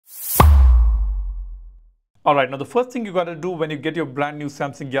Alright, now the first thing you got to do when you get your brand new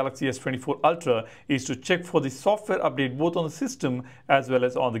Samsung Galaxy S24 Ultra is to check for the software update both on the system as well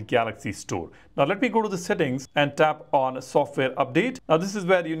as on the Galaxy Store. Now let me go to the settings and tap on software update. Now this is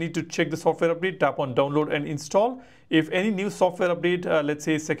where you need to check the software update, tap on download and install. If any new software update, let's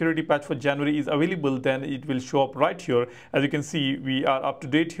say security patch for January is available, then it will show up right here. As you can see, we are up to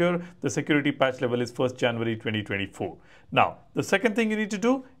date here. The security patch level is 1st January 2024. Now, the second thing you need to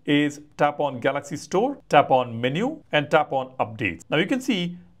do is tap on Galaxy Store, tap on menu and tap on updates. Now you can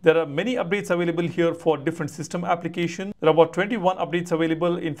see there are many updates available here for different system applications. There are about 21 updates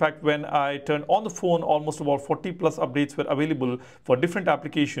available. In fact, when I turned on the phone, almost about 40 plus updates were available for different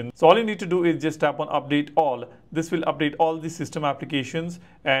applications. So all you need to do is just tap on update all. This will update all the system applications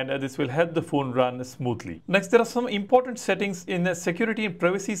and this will help the phone run smoothly. Next, there are some important settings in the security and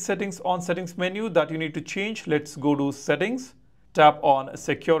privacy settings on settings menu that you need to change. Let's go to settings, tap on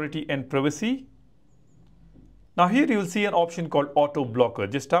security and privacy. Now here you will see an option called auto blocker.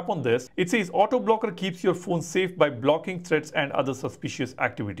 Just tap on this. It says auto blocker keeps your phone safe by blocking threats and other suspicious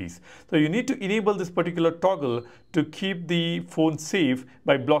activities. So you need to enable this particular toggle to keep the phone safe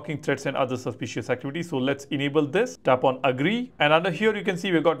by blocking threats and other suspicious activities. So let's enable this. Tap on agree. And under here you can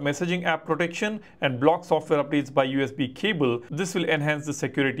see we've got messaging app protection and block software updates by USB cable. This will enhance the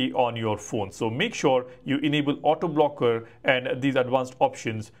security on your phone. So make sure you enable auto blocker and these advanced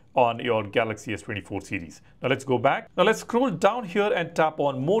options on your Galaxy S24 series. Now let's go back. Now let's scroll down here and tap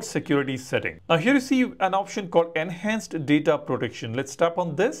on more security setting. Now here you see an option called enhanced data protection. Let's tap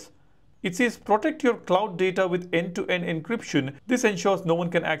on this. It says protect your cloud data with end-to-end encryption. This ensures no one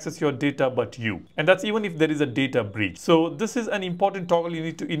can access your data but you. And that's even if there is a data breach. So this is an important toggle you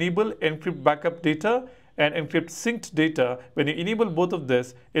need to enable: encrypt backup data and encrypt synced data. When you enable both of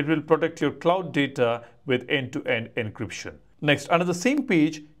this, it will protect your cloud data with end-to-end encryption. Next, under the same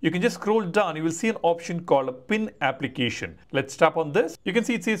page, you can just scroll down. You will see an option called Pin Application. Let's tap on this. You can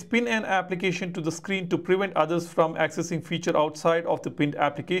see it says pin an application to the screen to prevent others from accessing feature outside of the pinned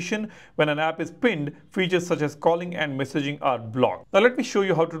application. When an app is pinned, features such as calling and messaging are blocked. Now let me show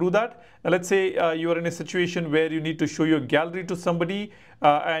you how to do that. Now let's say you are in a situation where you need to show your gallery to somebody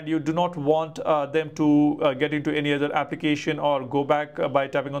and you do not want them to get into any other application or go back by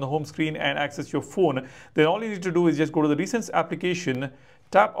tapping on the home screen and access your phone. Then all you need to do is just go to the recent application,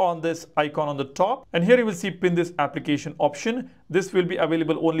 tap on this icon on the top, and here you will see pin this application option. This will be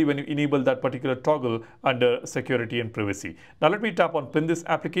available only when you enable that particular toggle under security and privacy. Now let me tap on pin this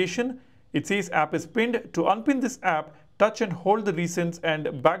application. It says app is pinned. To unpin this app, touch and hold the recents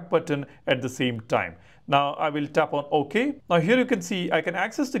and back button at the same time. Now I will tap on OK. Now here you can see I can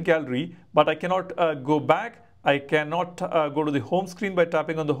access the gallery, but I cannot go back. I cannot go to the home screen by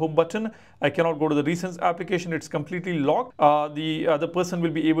tapping on the home button. I cannot go to the recents application. It's completely locked. The other person will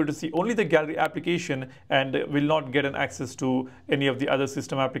be able to see only the gallery application and will not get an access to any of the other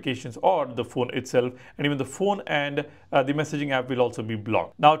system applications or the phone itself. And even the phone and the messaging app will also be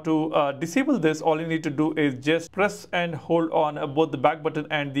blocked. Now to disable this, all you need to do is just press and hold on both the back button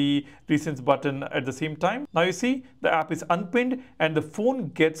and the recents button at the same time. Now you see the app is unpinned and the phone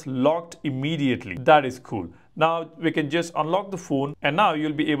gets locked immediately. That is cool. Now we can just unlock the phone and now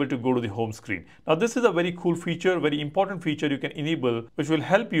you'll be able to go to the home screen. Now this is a very cool feature, very important feature you can enable, which will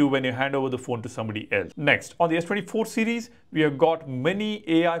help you when you hand over the phone to somebody else. Next, on the S24 series, we have got many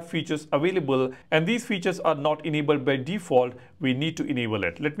AI features available and these features are not enabled by default. We need to enable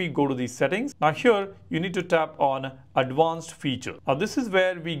it. Let me go to the settings. Now here you need to tap on advanced feature. Now this is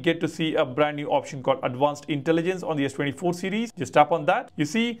where we get to see a brand new option called advanced intelligence on the S24 series. Just tap on that. You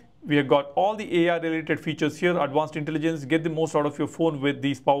see we have got all the AI related features here. Advanced intelligence, get the most out of your phone with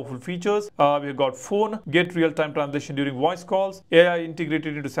these powerful features. We have got phone, get real-time translation during voice calls, AI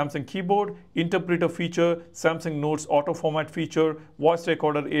integrated into Samsung keyboard, interpreter feature, Samsung Notes auto format feature, voice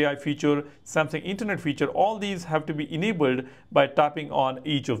recorder AI feature, Samsung internet feature. All these have to be enabled by tapping on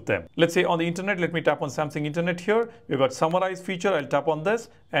each of them. Let's say on the internet, let me tap on Samsung internet here. We've got summarize feature. I'll tap on this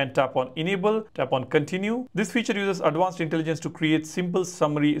and tap on enable, tap on continue. This feature uses advanced intelligence to create simple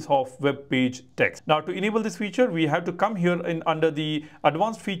summaries of web page text. Now to enable this feature, we have to come here in under the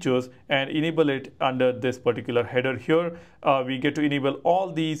advanced features and enable it under this particular header here. We get to enable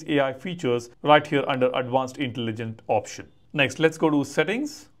all these AI features right here under advanced intelligence option. Next, let's go to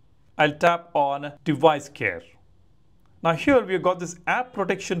settings. I'll tap on device care. Now here we have got this app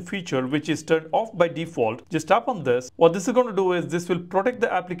protection feature which is turned off by default. Just tap on this. What this is going to do is this will protect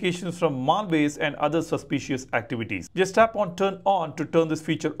the applications from malwares and other suspicious activities. Just tap on turn on to turn this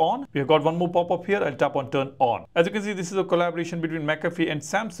feature on. We have got one more pop-up here. I'll tap on turn on. As you can see, this is a collaboration between McAfee and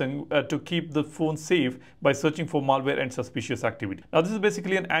Samsung to keep the phone safe by searching for malware and suspicious activity. Now this is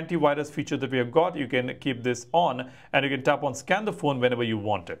basically an antivirus feature that we have got. You can keep this on and you can tap on scan the phone whenever you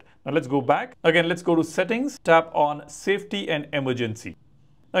want it. Now let's go back. Again, let's go to settings, tap on safety and emergency.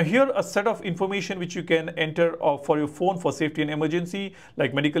 Now here a set of information which you can enter for your phone for safety and emergency,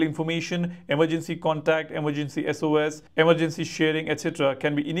 like medical information, emergency contact, emergency SOS, emergency sharing, etc.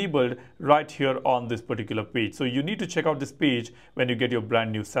 can be enabled right here on this particular page. So you need to check out this page when you get your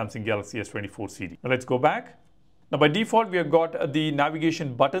brand new Samsung Galaxy S24 series. Now let's go back. Now by default, we have got the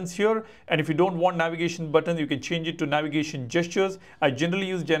navigation buttons here, and if you don't want navigation buttons, you can change it to navigation gestures. I generally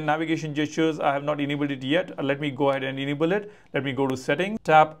use navigation gestures. I have not enabled it yet. Let me go ahead and enable it. Let me go to settings,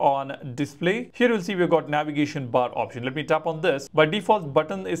 tap on display. Here you'll see we've got navigation bar option. Let me tap on this. By default,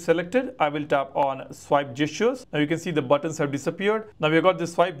 button is selected. I will tap on swipe gestures. Now you can see the buttons have disappeared. Now we've got the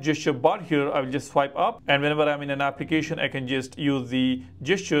swipe gesture bar here. I will just swipe up, and whenever I'm in an application, I can just use the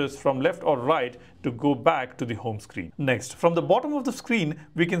gestures from left or right to go back to the home screen. Next, from the bottom of the screen,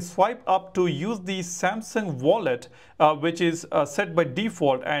 we can swipe up to use the Samsung wallet, which is set by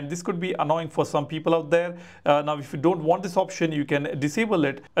default, and this could be annoying for some people out there. Now, if you don't want this option, you can disable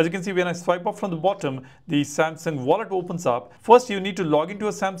it. As you can see, when I swipe up from the bottom, the Samsung wallet opens up. First, you need to log into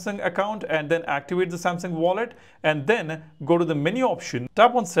a Samsung account and then activate the Samsung wallet, and then go to the menu option,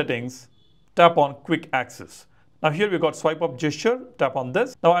 tap on settings, tap on quick access. Now here we got swipe up gesture, tap on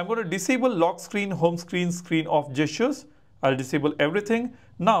this. Now I'm going to disable lock screen, home screen, screen off gestures. I'll disable everything.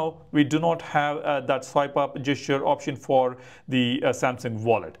 Now we do not have that swipe up gesture option for the Samsung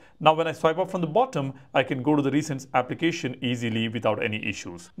wallet. Now when I swipe up from the bottom, I can go to the recent application easily without any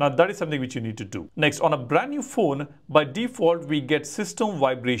issues. Now that is something which you need to do. Next, on a brand new phone, by default we get system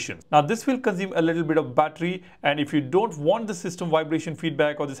vibration. Now this will consume a little bit of battery, and if you don't want the system vibration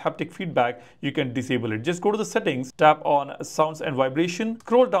feedback or this haptic feedback, you can disable it. Just go to the settings, tap on sounds and vibration,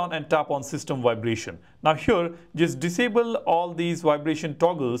 scroll down and tap on system vibration. Now here, just disable all these vibration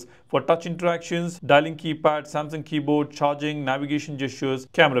toggles for touch interactions, dialing keypad, Samsung keyboard, charging, navigation gestures,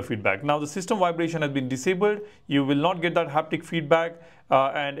 camera feedback. Now the system vibration has been disabled. You will not get that haptic feedback,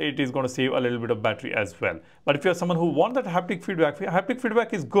 and it is going to save a little bit of battery as well. But if you are someone who wants that haptic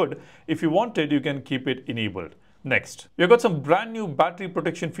feedback is good. If you want it, you can keep it enabled. Next, we've got some brand new battery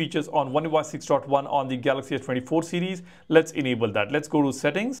protection features on One UI 6.1 on the Galaxy S24 series. Let's enable that. Let's go to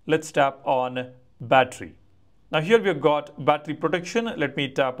settings. Let's tap on battery. Now here we have got battery protection. Let me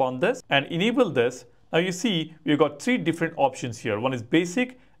tap on this and enable this. Now you see we've got three different options here. One is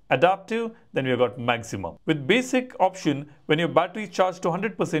basic, adaptive, then we have got maximum. With basic option, when your battery is charged to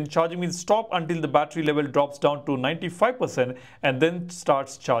 100%, charging means stop until the battery level drops down to 95% and then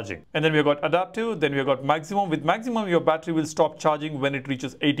starts charging. And then we have got adaptive, then we have got maximum. With maximum, your battery will stop charging when it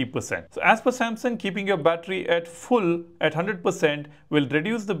reaches 80%. So as per Samsung, keeping your battery at full at 100% will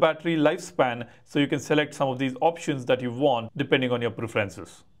reduce the battery lifespan, so you can select some of these options that you want depending on your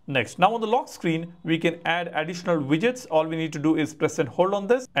preferences. Next, now on the lock screen, we can add additional widgets. All we need to do is press and hold on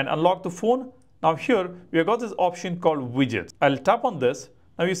this and unlock the phone. Now here, we have got this option called widgets. I'll tap on this.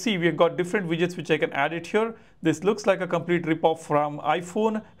 Now you see, we have got different widgets which I can add it here. This looks like a complete ripoff from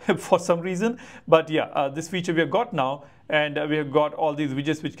iPhone for some reason. But yeah, this feature we have got now. And we have got all these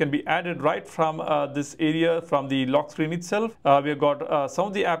widgets which can be added right from this area, from the lock screen itself. We have got some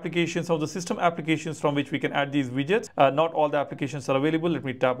of the applications, some of the system applications from which we can add these widgets. Not all the applications are available. Let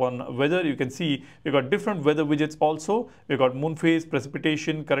me tap on weather. You can see we've got different weather widgets also. We've got moon phase,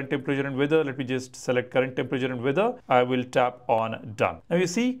 precipitation, current temperature and weather. Let me just select current temperature and weather. I will tap on done. Now you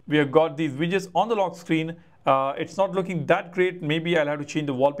see we have got these widgets on the lock screen. It's not looking that great. Maybe I'll have to change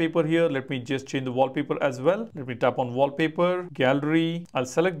the wallpaper here. Let me just change the wallpaper as well. Let me tap on wallpaper, gallery. I'll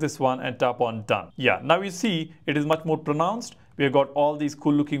select this one and tap on done. Yeah, now you see it is much more pronounced. We have got all these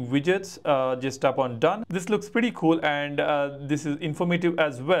cool looking widgets. Just tap on done. This looks pretty cool, and this is informative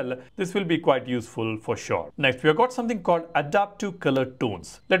as well. This will be quite useful for sure. Next, we have got something called adaptive color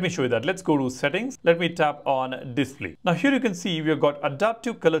tones. Let me show you that. Let's go to settings. Let me tap on display. Now here you can see we have got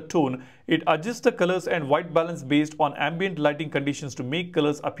adaptive color tone. It adjusts the colors and white balance based on ambient lighting conditions to make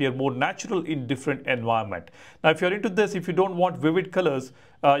colors appear more natural in different environment. Now if you're into this, if you don't want vivid colors,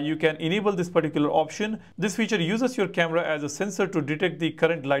 you can enable this particular option. This feature uses your camera as a sensor to detect the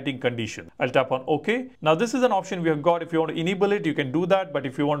current lighting condition. I'll tap on OK. Now this is an option we have got. If you want to enable it, you can do that. But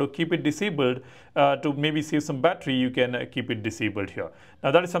if you want to keep it disabled to maybe save some battery, you can keep it disabled here.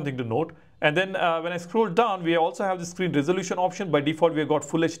 Now that is something to note. And then when I scroll down, we also have the screen resolution option. By default, we have got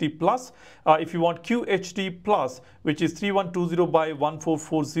Full HD Plus. If you want QHD Plus, which is 3120 by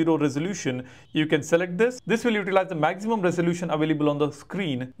 1440 resolution, you can select this. This will utilize the maximum resolution available on the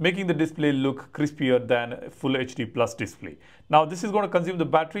screen, making the display look crispier than Full HD Plus display. Now, this is going to consume the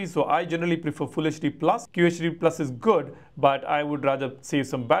battery, so I generally prefer Full HD Plus. QHD Plus is good, but I would rather save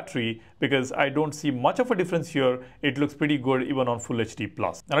some battery because I don't see much of a difference here. It looks pretty good even on Full HD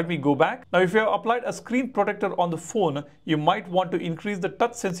Plus. Now let me go back. Now if you have applied a screen protector on the phone, you might want to increase the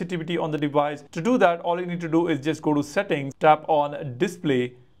touch sensitivity on the device. To do that, all you need to do is just go to Settings, tap on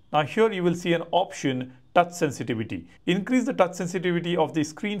Display. Now here you will see an option, touch sensitivity. Increase the touch sensitivity of the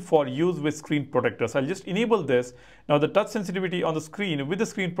screen for use with screen protectors. I'll just enable this. Now the touch sensitivity on the screen with the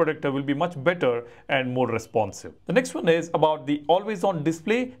screen protector will be much better and more responsive. The next one is about the always on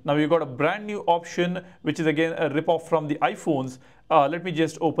display. Now you've got a brand new option, which is again a rip-off from the iPhones. Let me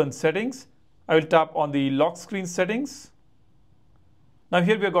just open settings. I will tap on the lock screen settings. Now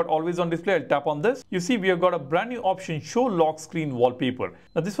here we have got always on display. I'll tap on this. You see we have got a brand new option, show lock screen wallpaper.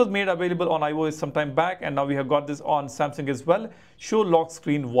 Now this was made available on iOS some time back, and now we have got this on Samsung as well. Show lock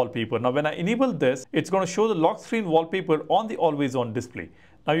screen wallpaper. Now when I enable this, it's going to show the lock screen wallpaper on the always on display.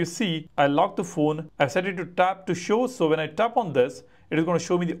 Now you see I locked the phone. I've set it to tap to show. So when I tap on this, it is going to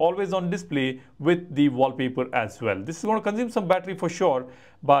show me the always on display with the wallpaper as well. This is going to consume some battery for sure,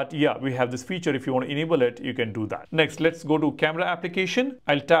 but yeah, we have this feature. If you want to enable it, you can do that. Next, let's go to camera application.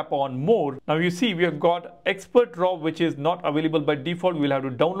 I'll tap on more. Now you see we have got Expert RAW, which is not available by default. We'll have to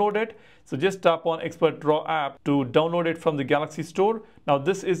download it. So just tap on Expert RAW app to download it from the Galaxy Store. Now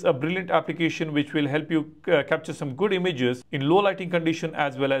this is a brilliant application which will help you capture some good images in low lighting condition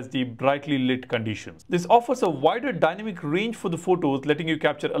as well as the brightly lit conditions. This offers a wider dynamic range for the photos, letting you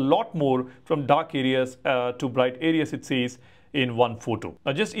capture a lot more from dark areas to bright areas, it says, in one photo.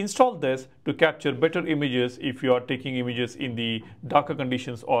 Now just install this to capture better images if you are taking images in the darker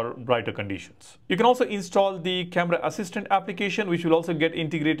conditions or brighter conditions. You can also install the camera assistant application, which will also get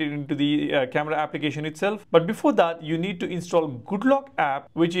integrated into the camera application itself. But before that, you need to install Good Lock app,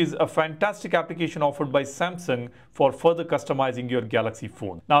 which is a fantastic application offered by Samsung for further customizing your Galaxy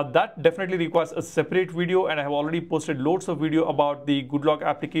phone. Now that definitely requires a separate video, and I have already posted loads of video about the Good Lock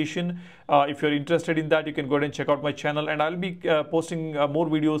application. If you're interested in that, you can go ahead and check out my channel, and I'll be posting more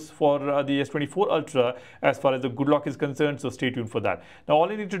videos for the S24 Ultra as far as the Good Lock is concerned, so stay tuned for that. Now all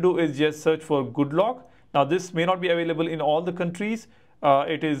you need to do is just search for Good Lock. Now this may not be available in all the countries.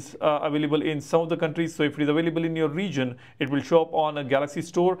 It is available in some of the countries, so if it is available in your region, it will show up on a Galaxy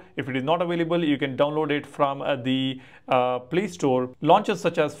Store. If it is not available, you can download it from the Play Store. Launchers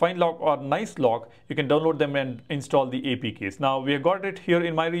such as Find Lock or Nice Lock, you can download them and install the APKs. Now we have got it here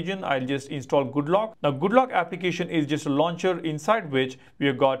in my region. I'll just install Good Lock. Now Good Lock application is just a launcher inside which we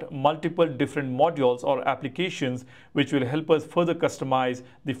have got multiple different modules or applications which will help us further customize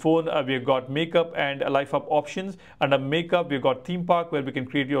the phone. We have got makeup and life up options. Under makeup, we've got theme park, where we can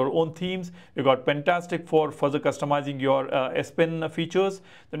create your own themes. We've got Fantastic for further customizing your S Pen features.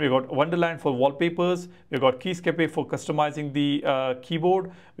 Then we've got Wonderland for wallpapers. We've got Keyscape for customizing the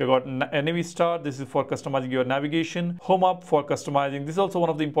keyboard. We've got Navistar. This is for customizing your navigation. Home Up for customizing. This is also one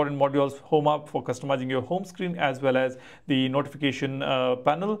of the important modules, Home Up, for customizing your home screen as well as the notification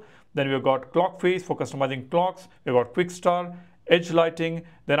panel. Then we've got Clock Face for customizing clocks. We've got Quick Start, Edge lighting.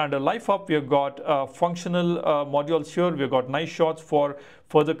 Then under Life Up, we have got functional modules here. We have got Nice Shots for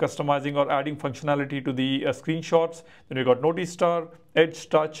further customizing or adding functionality to the screenshots. Then we've got Notice Star, Edge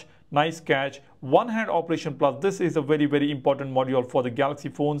Touch, Nice Catch, One Hand Operation Plus. This is a very important module for the Galaxy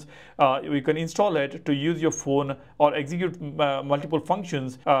phones. You can install it to use your phone or execute multiple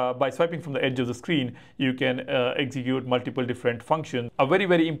functions by swiping from the edge of the screen. You can execute multiple different functions. A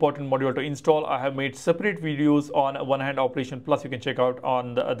very important module to install. I have made separate videos on One Hand Operation Plus. You can check out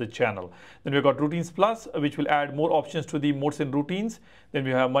on the channel. Then we've got Routines Plus, which will add more options to the modes and routines. Then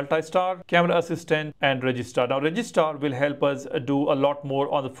we have Multi-Star, Camera Assistant, and Register. Now Register will help us do a lot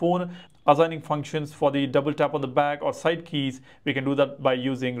more on the phone. Assigning functions for the double tap on the back or side keys, we can do that by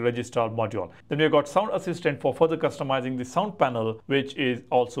using Register module. Then we've got Sound Assistant for further customizing the sound panel, which is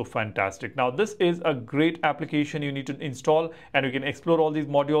also fantastic. Now this is a great application you need to install, and you can explore all these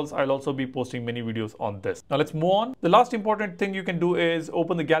modules. I'll also be posting many videos on this. Now let's move on. The last important thing you can do is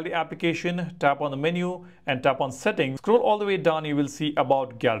open the Gallery application, tap on the menu and tap on Settings. Scroll all the way down, you will see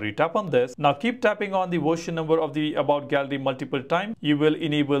About Gallery. Tap on this. Now keep tapping on the version number of the About Gallery multiple times. You will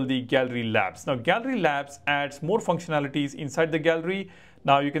enable the Gallery Labs. Now Gallery Labs adds more functionalities inside the gallery.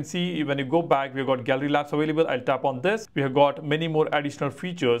 Now you can see when you go back, we've got gallery labs available. I'll tap on this. We have got many more additional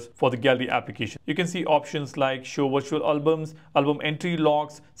features for the gallery application. You can see options like show virtual albums, album entry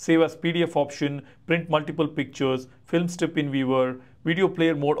logs, save as PDF option, print multiple pictures, film strip in viewer, video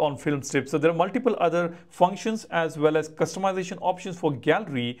player mode on film strip. So there are multiple other functions as well as customization options for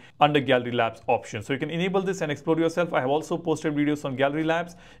gallery under gallery labs option. So you can enable this and explore yourself. I have also posted videos on gallery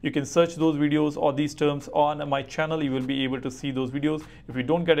labs. You can search those videos or these terms on my channel. You will be able to see those videos. If you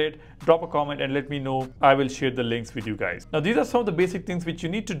don't get it, drop a comment and let me know. I will share the links with you guys. Now these are some of the basic things which you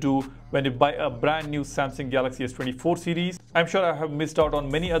need to do when you buy a brand new Samsung Galaxy S24 series. I'm sure I have missed out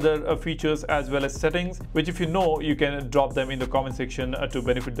on many other features as well as settings, which if you know, you can drop them in the comment section to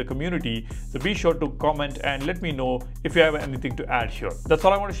benefit the community. So be sure to comment and let me know if you have anything to add here. That's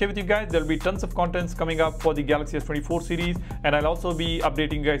all I want to share with you guys. There will be tons of contents coming up for the Galaxy S24 series, and I'll also be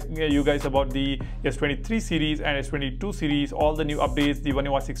updating you guys about the S23 series and S22 series. All the new updates, the One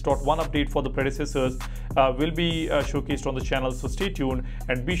UI 6.1 update for the predecessors will be showcased on the channel. So stay tuned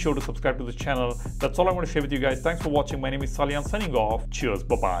and be sure to subscribe to the channel. That's all I want to share with you guys. Thanks for watching. My name is Salian signing off. Cheers.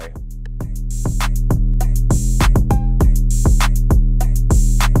 Bye-bye.